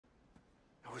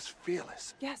was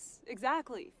fearless. Yes,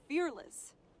 exactly.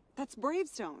 Fearless. That's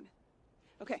Bravestone.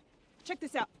 Okay, check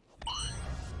this out.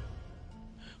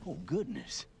 Oh,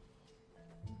 goodness.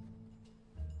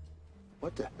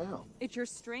 What the hell? It's your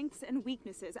strengths and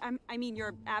weaknesses. I mean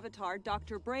your avatar,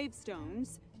 Dr.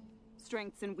 Bravestone's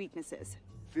strengths and weaknesses.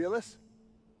 Fearless?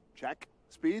 Check.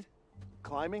 Speed?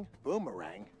 Climbing?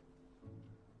 Boomerang?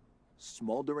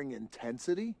 Smoldering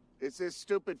intensity? It's this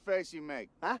stupid face you make.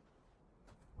 Huh?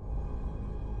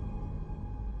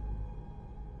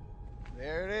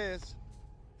 There it is.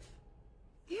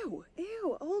 Ew,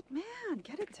 old man,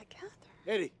 get it together.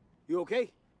 Eddie, you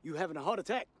okay? You having a heart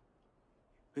attack?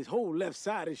 His whole left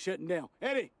side is shutting down.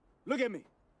 Eddie, look at me.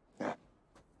 There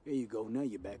you go, now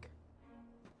you're back.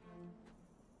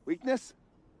 Weakness?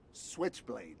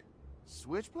 Switchblade.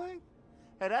 Switchblade?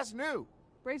 Hey, that's new.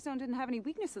 Bravestone didn't have any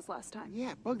weaknesses last time.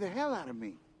 Yeah, bug the hell out of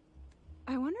me.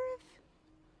 I wonder if...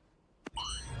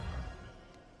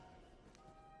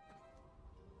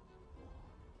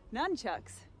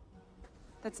 Nunchucks.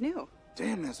 That's new.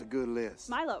 Damn, that's a good list.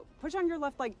 Milo, push on your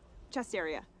left, like, chest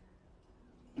area.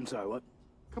 I'm sorry, what?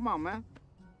 Come on, man.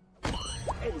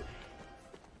 Eddie.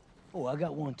 Oh, I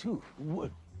got one too.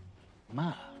 What?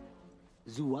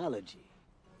 Zoology.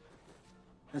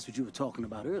 That's what you were talking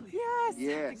about earlier.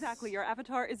 Yes, exactly. Your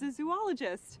avatar is a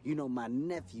zoologist. You know, my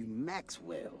nephew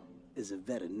Maxwell is a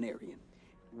veterinarian.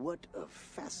 What a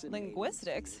fascinating...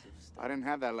 Linguistics? I didn't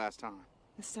have that last time.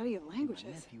 The study of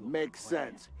languages. Makes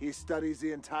sense. He studies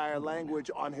the entire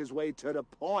language on his way to the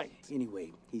point.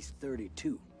 Anyway, he's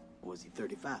 32. Or was he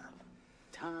 35?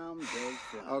 Time does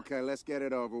fly. Okay, let's get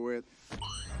it over with.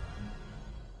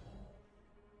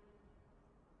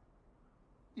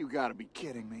 You gotta be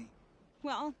kidding me.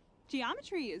 Well,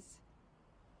 geometry is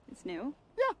new.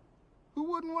 Yeah, who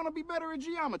wouldn't want to be better at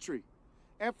geometry?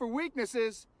 And for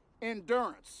weaknesses,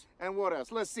 endurance. And what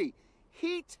else? Let's see.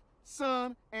 Heat,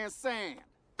 sun, and sand.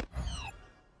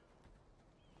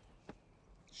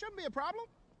 Shouldn't be a problem.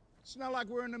 It's not like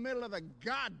we're in the middle of the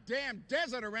goddamn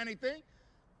desert or anything.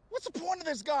 What's the point of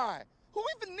this guy? Who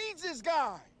even needs this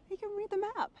guy? He can read the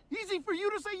map. Easy for you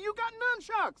to say you got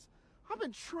nunchucks. I've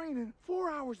been training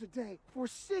 4 hours a day for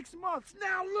 6 months.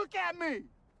 Now look at me.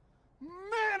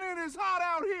 Man, it is hot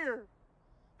out here.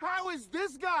 How is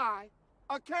this guy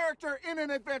a character in an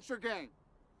adventure game?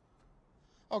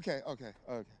 Okay.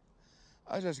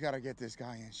 I just gotta get this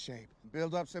guy in shape.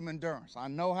 Build up some endurance. I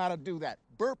know how to do that.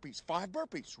 Burpees, 5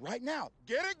 burpees, right now.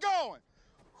 Get it going.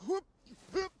 Whoop,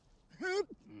 whoop, whoop,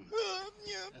 whoop,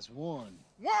 yeah. That's one.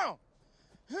 Wow.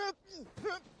 Whoop,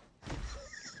 whoop.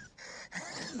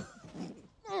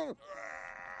 Oh,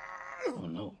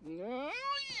 no. Oh,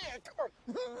 yeah, come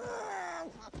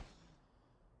on.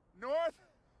 North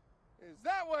is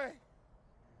that way.